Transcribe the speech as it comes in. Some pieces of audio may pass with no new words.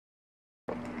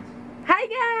Hi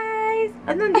guys!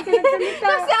 Ano, hindi ka nagsalita?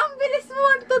 Kasi ang bilis mo,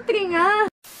 1, 2, 3 nga.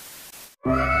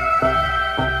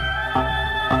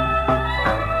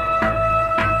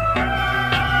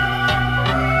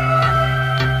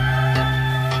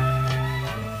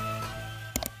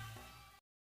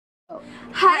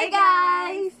 Hi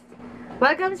guys!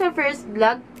 Welcome sa first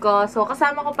vlog ko. So,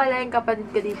 kasama ko pala yung kapatid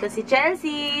ko dito, si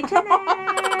Chelsea. Kenneth!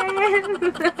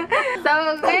 So,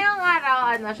 ngayong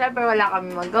araw, syempre wala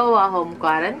kami magawa. Home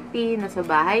quarantine, nasa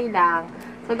bahay lang.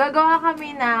 So, gagawa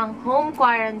kami ng home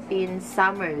quarantine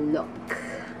summer look.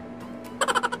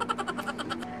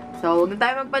 So, huwag na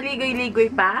tayo magpaligoy-ligoy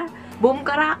pa. Boom,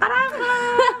 karaka-raka!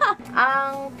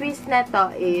 Ang twist na to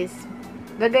is,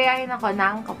 gagayahin ako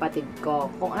ng kapatid ko.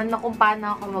 Kung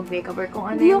paano ako mag-makeup or kung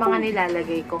ano yung mga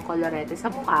nilalagay kong kolorete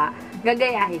sa mukha,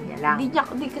 gagayahin niya lang.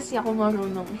 Di kasi ako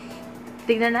marunong.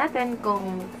 Tignan natin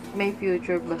kung may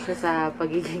future ba siya sa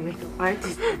pagiging makeup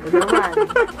artist. Ito naman.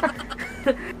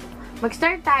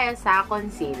 Mag-start tayo sa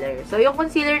concealer. So, yung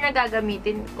concealer na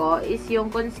gagamitin ko is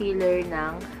yung concealer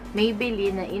ng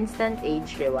Maybelline na Instant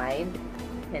Age Rewind.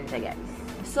 Yan siya, guys.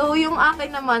 So, yung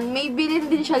akin naman, Maybelline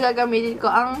din siya gagamitin ko.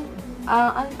 Ang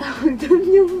tawag doon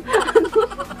yung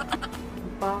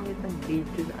pangit ng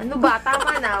video. Ano ba?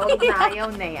 Tama na. Huwag na. Ayaw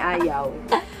na eh. Ayaw.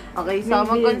 Okay, so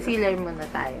mag-concealer muna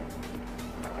tayo.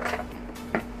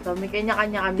 So, may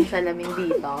kanya-kanya kami salamin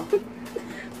dito.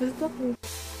 Gusto ko.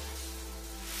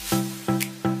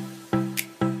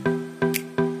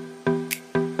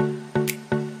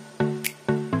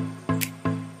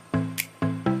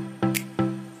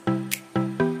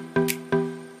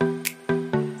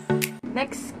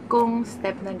 Next kong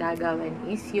step na gagawin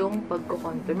is yung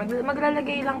pagko-contour.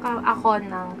 Maglalagay lang ako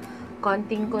ng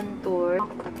konting contour.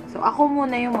 So, ako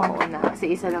muna yung mauna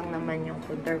kasi isa lang naman yung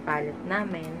contour palette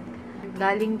namin.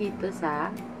 Galing dito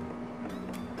sa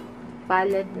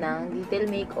palette ng Detail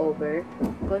Makeover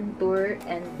Contour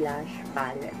and Blush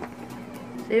Palette.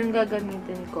 So, yung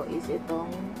gagamitin ko is itong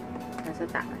nasa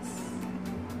taas.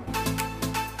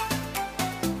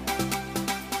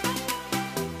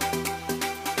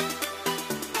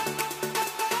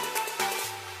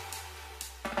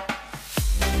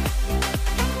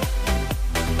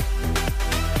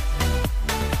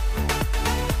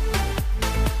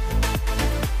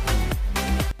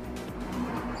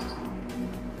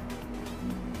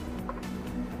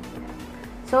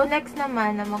 So, next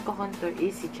naman na magko-contour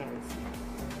is si Chelsea.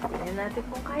 Tingnan natin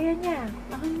kung kaya niya.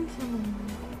 Ako yung isa mo.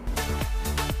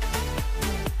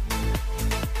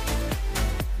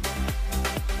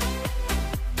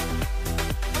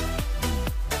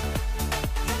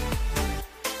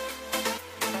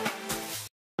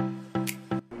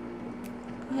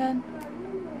 Yan.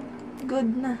 Good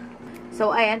na.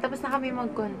 So, ayan. Tapos na kami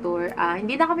mag-contour.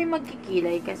 Hindi na kami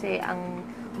magkikilay kasi ang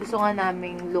gusto nga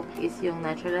naming look is yung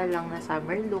natural lang na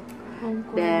summer look.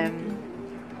 Then,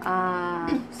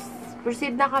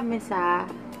 proceed na kami sa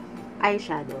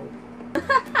eyeshadow.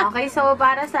 Okay, so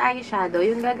para sa eyeshadow,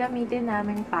 yung gagamitin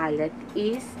naming palette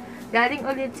is galing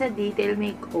ulit sa Detail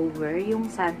Makeover, yung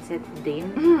Sunset din,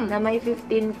 na may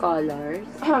 15 colors.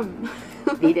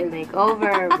 Detail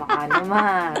Makeover, baka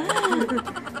naman.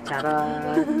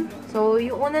 Charot. So,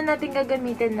 yung una natin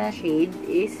gagamitin na shade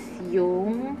is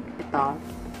yung itong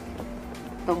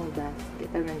dust.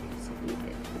 Ito nandito sa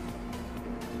gilid.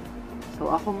 So,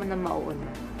 ako muna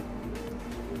mauuna.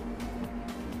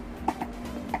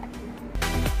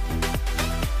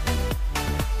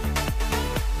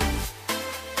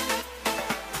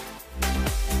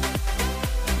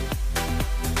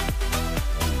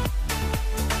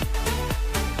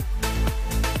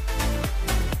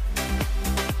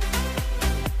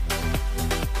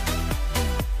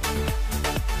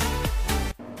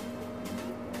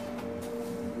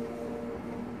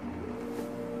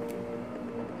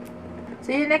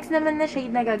 So, yung next naman na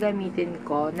shade na gagamitin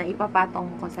ko, na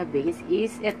ipapatong ko sa base,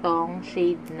 is itong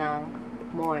shade ng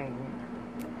Morn.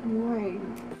 Morn.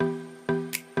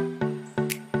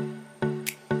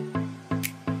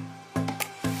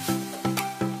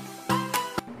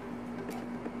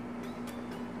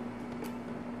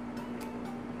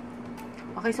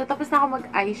 Okay, so tapos na ako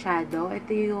mag-eyeshadow.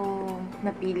 Ito yung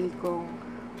napili kong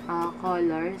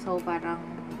color. So, parang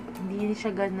hindi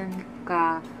siya ganun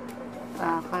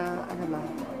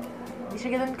hindi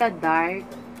siya ganun ka-dark.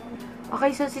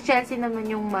 Okay, so si Chelsea naman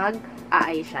yung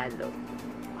mag-eyeshadow.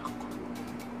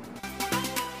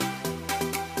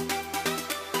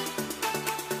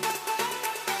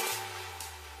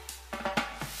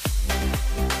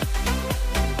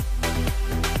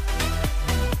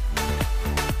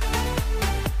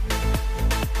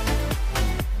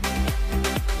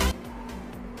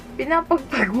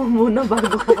 pinapagpag mo muna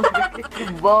bago ko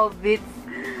bobits.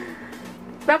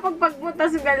 Napagpag mo,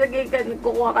 tapos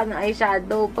kukuha ka ng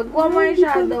eyeshadow. Pagkuha mo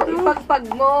eyeshadow, ipagpag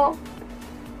mo.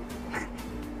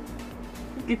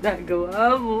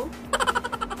 Ginagawa mo.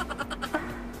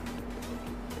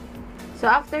 So,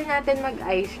 after natin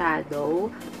mag-eyeshadow,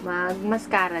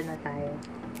 mag-mascara na tayo.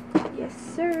 Yes,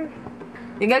 sir.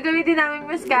 Yung gagamitin namin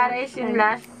mascara is yung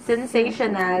Lash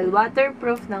Sensational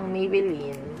Waterproof ng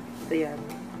Maybelline. So, yan.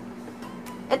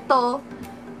 Ito,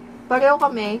 pareho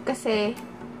kami kasi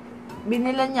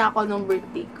binilan niya ako nung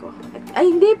birthday ko. Ay,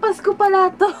 hindi. Pasko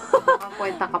pala to.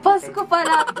 Kwenta ka pa. Pasko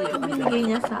pala to yung binigay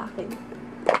niya sa akin.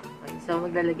 Okay, so,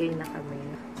 maglalagay na kami.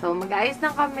 So, mag-ayos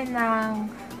na kami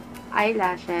ng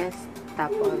eyelashes.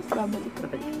 Tapos, babalik ko.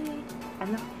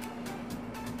 Ano?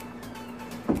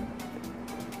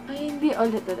 Ay, hindi.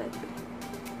 Ulit.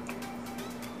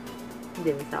 Hindi,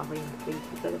 basta ako yung face.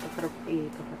 Ito, sarap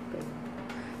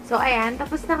So, ayan.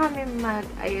 Tapos na kami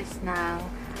mag-ayos ng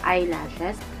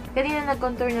eyelashes. Kanina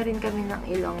nag-contour na rin kami ng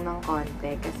ilong ng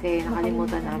konti kasi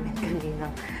nakalimutan namin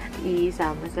kaninang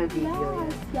isama sa video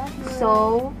yan.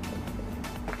 So,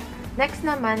 next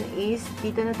naman is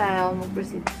dito na tayo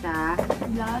mag-proceed sa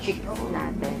cheeks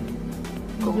natin.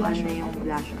 Kung ano yung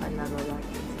blush on na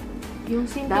lalaki. Yung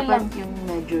simple dapat lang. yung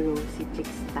medyo rosy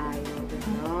cheeks tayo.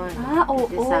 Ganon.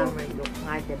 Oo. The summer look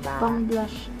nga, diba? Pang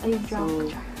blush. Ay,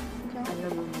 drunk. Ano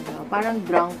ba mo? Parang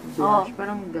drunk blush.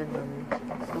 Parang ganon.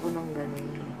 Gusto ko nang ganon.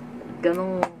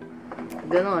 Ganon.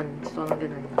 Gusto ko nang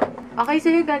ganon. Okay, so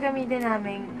yung gagamitin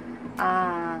namin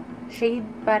shade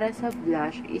para sa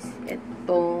blush is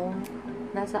itong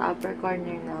nasa upper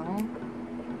corner ng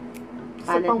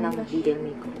palette ng Detail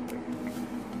Makeover.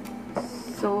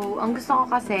 So, ang gusto ko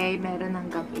kasi, meron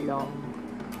hanggang ilong.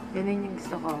 Ganun yung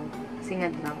gusto ko. Kasi nga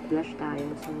drunk blush tayo.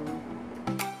 So,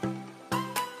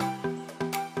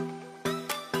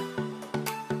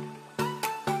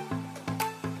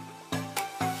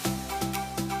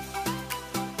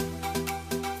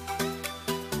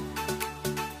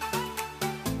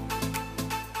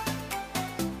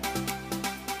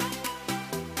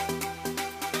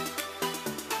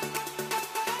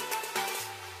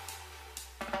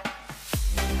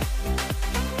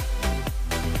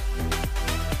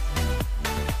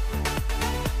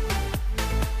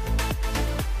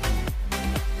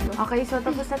 okay, so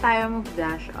tapos na tayo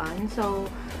mag-blush on. So,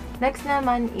 next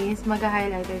naman is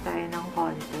mag-highlighter tayo ng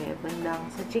konti. Bandang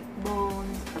sa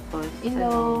cheekbones, tapos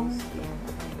ilong. Sa nose. Yan.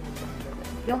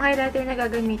 Yung highlighter na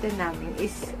gagamitin namin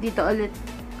is dito ulit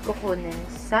kukunin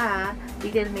sa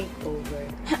Detail Makeover.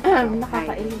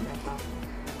 Nakakailing.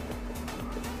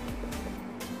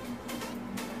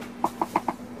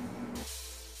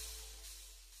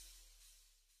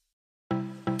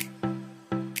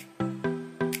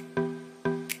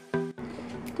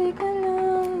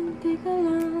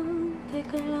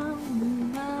 Teka lang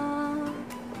muna.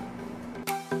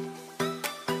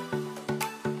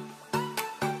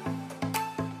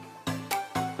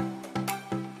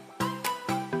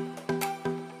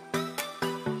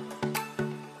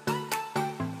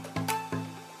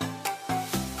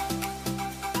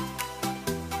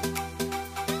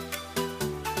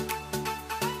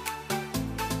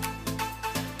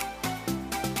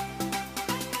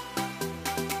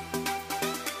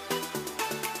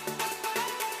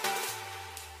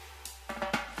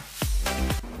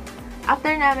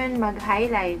 After namin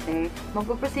mag-highlighter,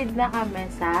 magpo-proceed na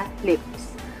kami sa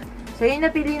lips. So, yung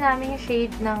napili namin yung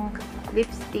shade ng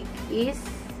lipstick is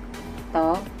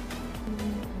ito.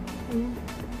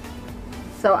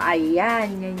 So,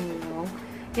 ayan.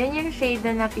 Yan yung shade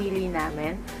na napili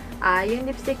namin. Yung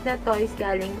lipstick na to is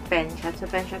galing Pen Shop.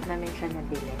 So, Pen Shop namin siya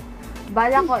nabili.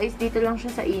 Bala ko is dito lang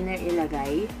siya sa inner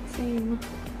ilagay. Same.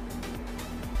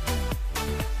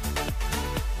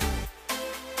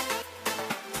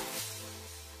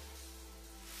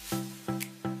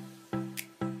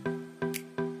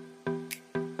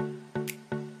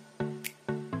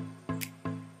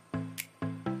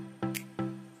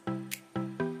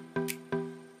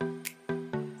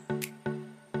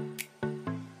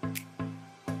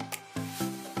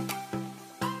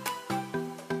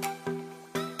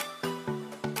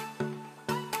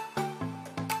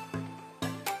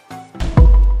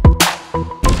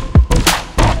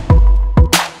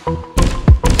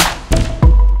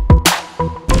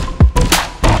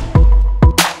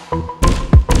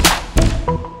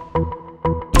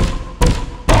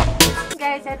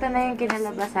 Ito na yung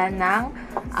kinalabasan ng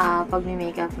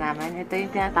pag-makeup namin. Ito yung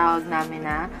tinatawag namin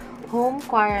na home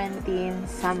quarantine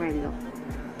summer look.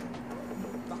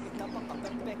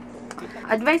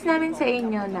 Advice namin sa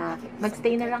inyo na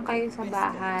magstay na lang kayo sa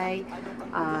bahay,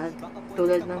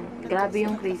 Tulad ng, grabe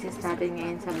yung crisis natin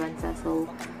ngayon sa bansa. So,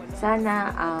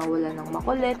 sana wala nang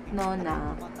makulit, no,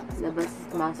 na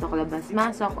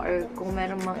labas-masok, or kung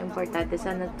meron mga importante,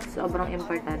 sana sobrang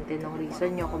importante nung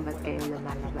reason nyo kung ba't kayo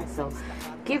lumalabas. So,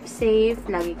 keep safe,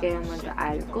 lagi kayong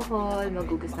mag-alcohol,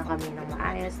 magugas na kami ng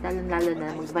maayos, lalo na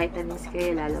mag-vitamins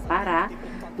kayo, lalo para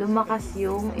lumakas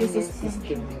yung immune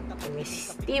system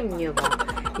nyo ba?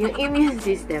 Yung immune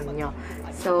system nyo.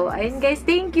 So, ayun guys,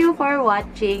 thank you for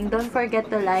watching. Don't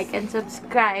forget to like and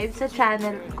subscribe sa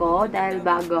channel ko dahil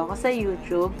bago ako sa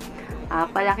YouTube.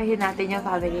 Palakihin natin yung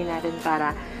family natin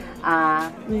para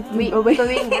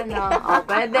tuwing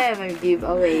pwede, may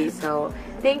giveaway. So,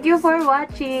 thank you for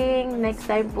watching. Next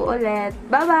time po ulit.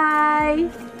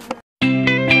 Bye-bye!